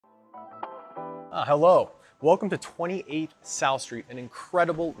Hello, welcome to 28 South Street, an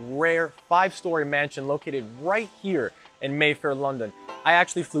incredible, rare, 5-story mansion located right here in Mayfair, London. I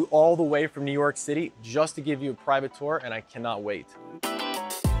actually flew all the way from New York City just to give you a private tour, and I cannot wait.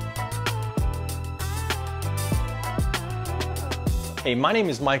 Hey, my name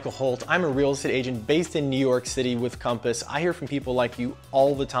is Michael Holt. I'm a real estate agent based in New York City with Compass. I hear from people like you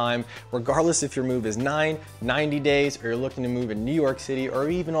all the time, regardless if your move is 9, 90 days, or you're looking to move in New York City, or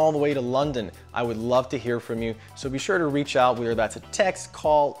even all the way to London. I would love to hear from you, so be sure to reach out, whether that's a text,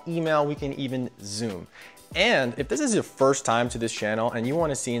 call, email, we can even Zoom. And if this is your first time to this channel and you want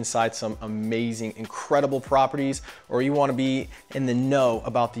to see inside some amazing, incredible properties, or you want to be in the know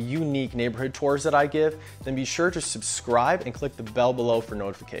about the unique neighborhood tours that I give, then be sure to subscribe and click the bell below for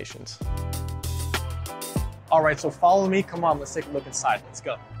notifications. All right, so follow me. Come on, let's take a look inside. Let's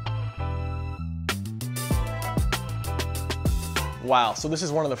go. Wow, so this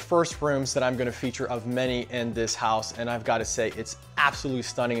is one of the first rooms that I'm going to feature of many in this house, and I've got to say it's absolutely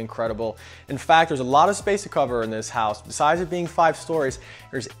stunning, incredible. In fact, there's a lot of space to cover in this house. Besides it being 5 stories,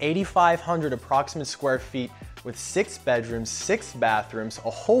 there's 8,500 approximate square feet with 6 bedrooms, 6 bathrooms, a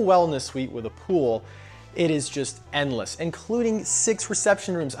whole wellness suite with a pool. It is just endless, including 6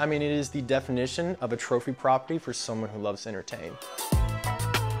 reception rooms. I mean, it is the definition of a trophy property for someone who loves to entertain.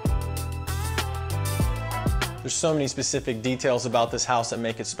 There's so many specific details about this house that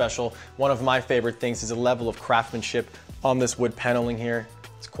make it special. One of my favorite things is the level of craftsmanship on this wood paneling here.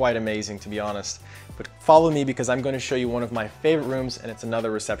 It's quite amazing, to be honest. But follow me because I'm going to show you one of my favorite rooms, and it's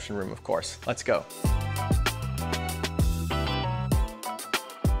another reception room, of course. Let's go.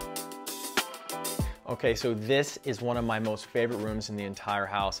 Okay, so this is one of my most favorite rooms in the entire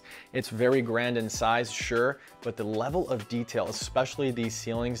house. It's very grand in size, sure, but the level of detail, especially these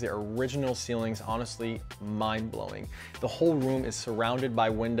ceilings, the original ceilings, honestly mind-blowing. The whole room is surrounded by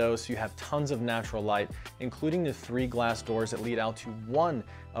windows, so you have tons of natural light, including the 3 glass doors that lead out to one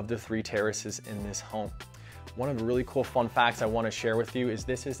of the 3 terraces in this home. One of the really cool fun facts I want to share with you is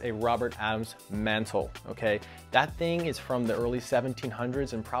this is a Robert Adams mantle, okay? That thing is from the early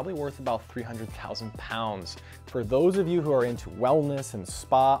 1700s and probably worth about 300,000 pounds. For those of you who are into wellness and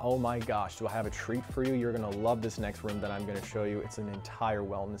spa, oh my gosh, do I have a treat for you? You're gonna love this next room that I'm gonna show you. It's an entire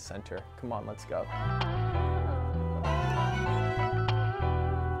wellness center. Come on, let's go.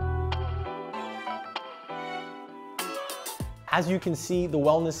 As you can see, the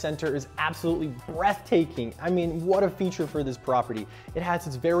wellness center is absolutely breathtaking. I mean, what a feature for this property. It has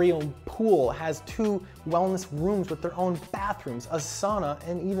its very own pool, it has 2 wellness rooms with their own bathrooms, a sauna,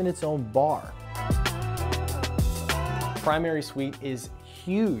 and even its own bar. Primary suite is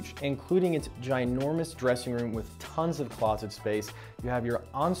huge, including its ginormous dressing room with tons of closet space. You have your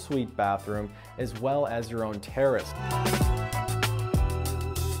ensuite bathroom, as well as your own terrace.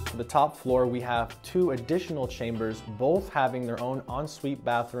 The top floor, we have 2 additional chambers, both having their own ensuite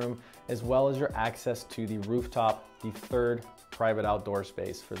bathroom, as well as your access to the rooftop, the 3rd private outdoor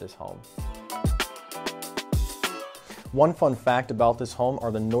space for this home. One fun fact about this home are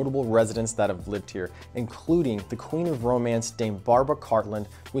the notable residents that have lived here, including the Queen of Romance, Dame Barbara Cartland,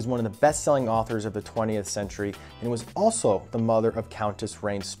 who was one of the best-selling authors of the 20th century, and was also the mother of Countess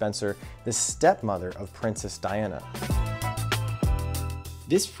Raine Spencer, the stepmother of Princess Diana.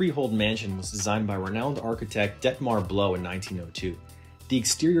 This freehold mansion was designed by renowned architect Detmar in 1902. The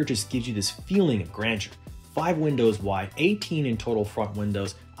exterior just gives you this feeling of grandeur. 5 windows wide, 18 in total front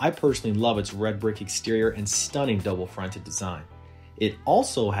windows. I personally love its red brick exterior and stunning double-fronted design. It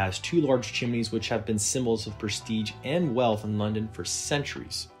also has 2 large chimneys which have been symbols of prestige and wealth in London for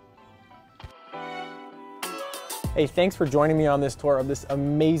centuries. Hey, thanks for joining me on this tour of this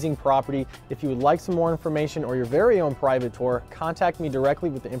amazing property. If you would like some more information or your very own private tour, contact me directly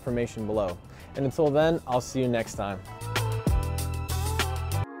with the information below. And until then, I'll see you next time.